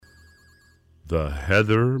The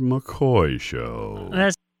Heather McCoy Show.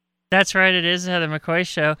 That's right. It is the Heather McCoy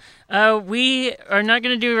Show. We are not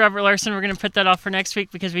going to do Robert Larson. We're going to put that off for next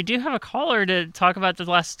week because we do have a caller to talk about the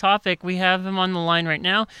last topic. We have him on the line right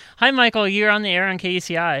now. Hi, Michael. You're on the air on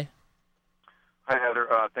KUCI. Hi, Heather.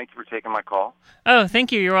 Thank you for taking my call. Oh,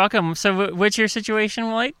 thank you. You're welcome. So what's your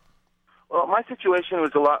situation like? Well, my situation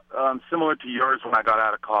was a lot similar to yours when I got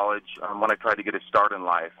out of college, when I tried to get a start in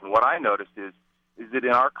life. And what I noticed is that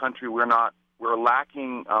in our country we're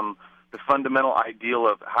lacking the fundamental ideal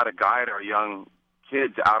of how to guide our young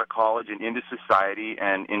kids out of college and into society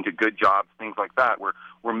and into good jobs, things like that.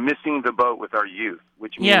 We're missing the boat with our youth,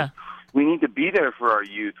 which means we need to be there for our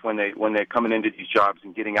youth when they're coming into these jobs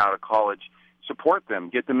and getting out of college. Support them,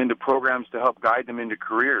 get them into programs to help guide them into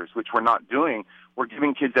careers, which we're not doing. We're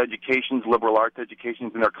giving kids educations, liberal arts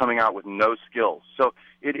educations, and they're coming out with no skills. So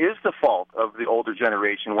it is the fault of the older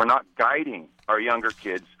generation. We're not guiding our younger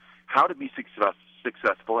kids how to be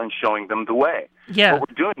successful and showing them the way. Yeah. What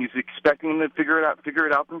we're doing is expecting them to figure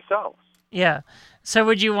it out themselves. Yeah. So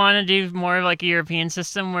would you want to do more of like a European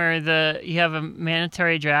system where you have a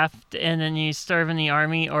mandatory draft and then you serve in the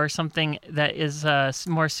army, or something that is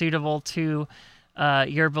more suitable to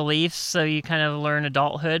your beliefs, so you kind of learn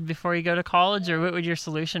adulthood before you go to college? Or what would your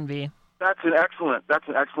solution be? That's an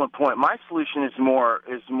excellent point. My solution is more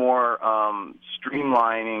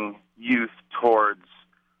streamlining youth towards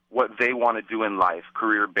what they want to do in life,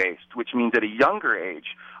 career-based, which means at a younger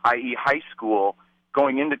age, i.e. high school,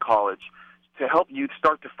 going into college, to help youth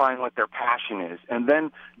start to find what their passion is, and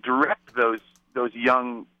then direct those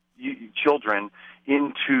young children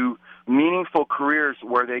into meaningful careers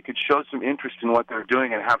where they could show some interest in what they're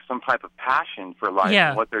doing and have some type of passion for life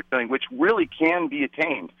and what they're doing, which really can be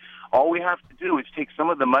attained. All we have to do is take some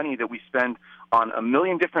of the money that we spend on a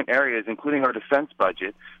million different areas, including our defense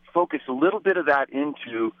budget, focus a little bit of that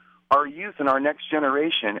into our youth and our next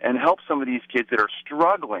generation, and help some of these kids that are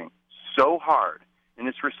struggling so hard in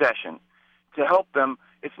this recession, to help them.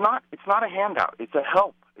 It's not a handout. It's a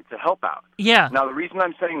help. It's a help out. Yeah. Now, the reason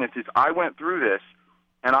I'm saying this is I went through this,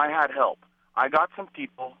 and I had help. I got some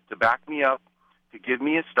people to back me up, to give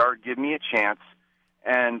me a start, give me a chance,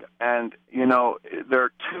 and you know, there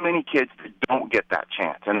are too many kids that don't get that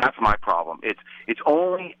chance, and that's my problem. It's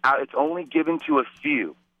only given to a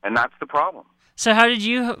few, and that's the problem. So how did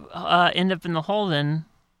you end up in the hole then?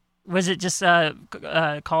 Was it just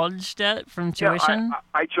college debt from tuition? Yeah,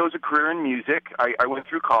 I chose a career in music. I went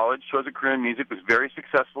through college, chose a career in music, was very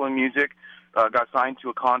successful in music, got signed to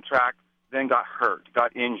a contract, then got hurt,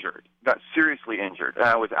 got injured, got seriously injured. And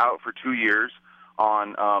I was out for 2 years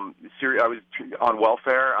on I was on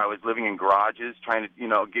welfare. I was living in garages trying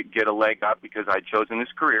to get a leg up because I'd chosen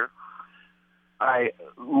this career.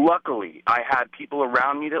 Luckily, I had people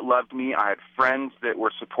around me that loved me. I had friends that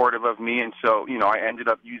were supportive of me, and so, I ended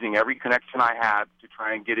up using every connection I had to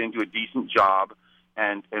try and get into a decent job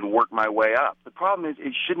and work my way up. The problem is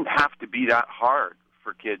it shouldn't have to be that hard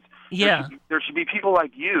for kids. Yeah. There should be people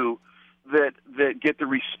like you that get the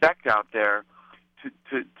respect out there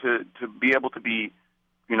to be able to be,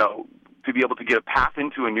 to be able to get a path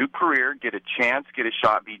into a new career, get a chance, get a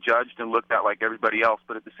shot, be judged and looked at like everybody else,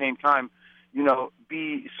 but at the same time,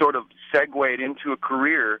 be sort of segued into a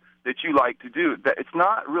career that you like to do. That it's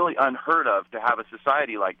not really unheard of to have a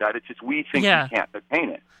society like that. It's just we think we can't attain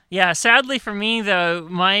it. Yeah, sadly for me though,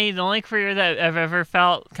 the only career that I've ever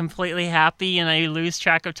felt completely happy and I lose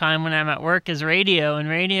track of time when I'm at work is radio. And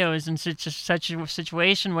radio is in such a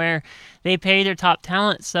situation where they pay their top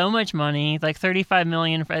talent so much money, like $35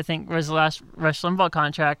 million, I think was the last Rush Limbaugh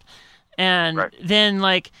contract, and then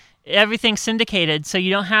like everything's syndicated, so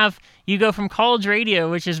you go from college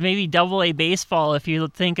radio, which is maybe double A baseball if you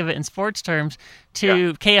think of it in sports terms,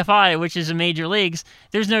 to KFI, which is in major leagues.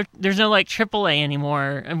 There's no like triple A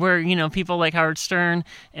anymore, where people like Howard Stern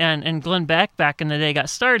and Glenn Beck back in the day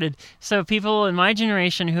got started. So people in my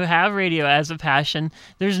generation who have radio as a passion,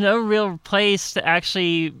 there's no real place to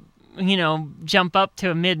actually jump up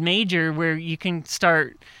to a mid-major where you can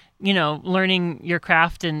start learning your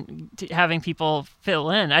craft and having people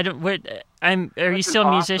fill in. Are you still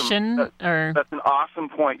a musician? That's an awesome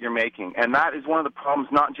point you're making, and that is one of the problems,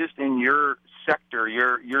 not just in your sector,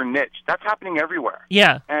 your niche. That's happening everywhere.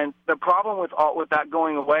 Yeah. And the problem with that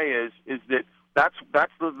going away is that's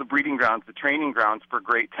the breeding grounds, the training grounds for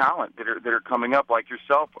great talent that are coming up, like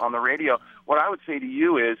yourself on the radio. What I would say to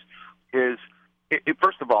you is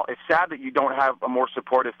first of all, it's sad that you don't have a more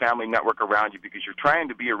supportive family network around you, because you're trying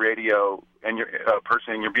to be a radio and you're a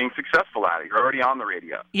person and you're being successful at it. You're already on the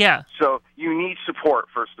radio. Yeah. So you need support,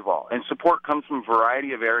 first of all, and support comes from a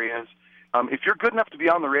variety of areas. If you're good enough to be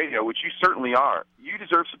on the radio, which you certainly are, you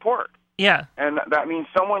deserve support. Yeah. And that means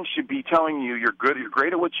someone should be telling you you're good, you're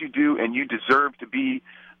great at what you do, and you deserve to be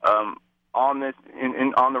on this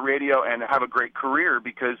on the radio and have a great career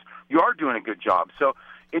because you are doing a good job. So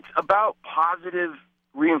it's about positive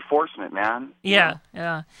reinforcement, man. Yeah,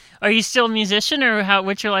 yeah. Are you still a musician, or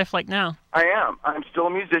what's your life like now? I am. I'm still a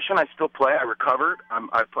musician. I still play. I recovered.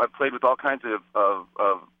 I've played with all kinds of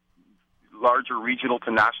larger regional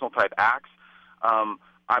to national type acts.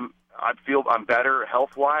 I feel I'm better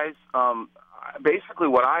health wise. Basically,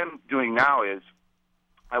 what I'm doing now is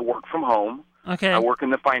I work from home. Okay. I work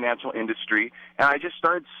in the financial industry, and I just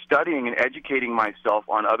started studying and educating myself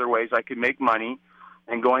on other ways I could make money,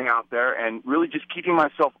 and going out there and really just keeping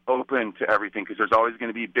myself open to everything, because there's always going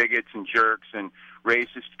to be bigots and jerks and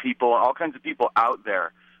racist people and all kinds of people out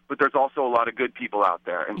there. But there's also a lot of good people out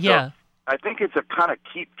there. And so I think it's a kind of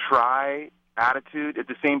keep-try attitude. At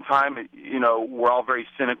the same time, we're all very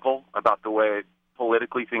cynical about the way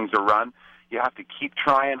politically things are run. You have to keep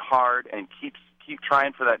trying hard and keep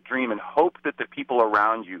trying for that dream and hope that the people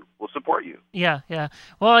around you will support you. Yeah, yeah.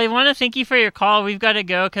 Well, I want to thank you for your call. We've got to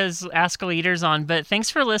go because Ask a Leader's on. But thanks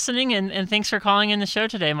for listening, and thanks for calling in the show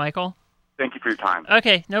today, Michael. Thank you for your time.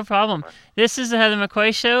 Okay, no problem. This is the Heather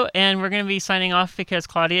McCoy Show, and we're going to be signing off because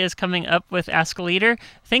Claudia is coming up with Ask a Leader.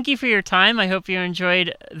 Thank you for your time. I hope you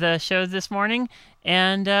enjoyed the show this morning,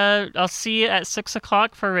 and I'll see you at 6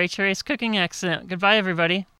 o'clock for Rachel Ray's Cooking Accident. Goodbye, everybody.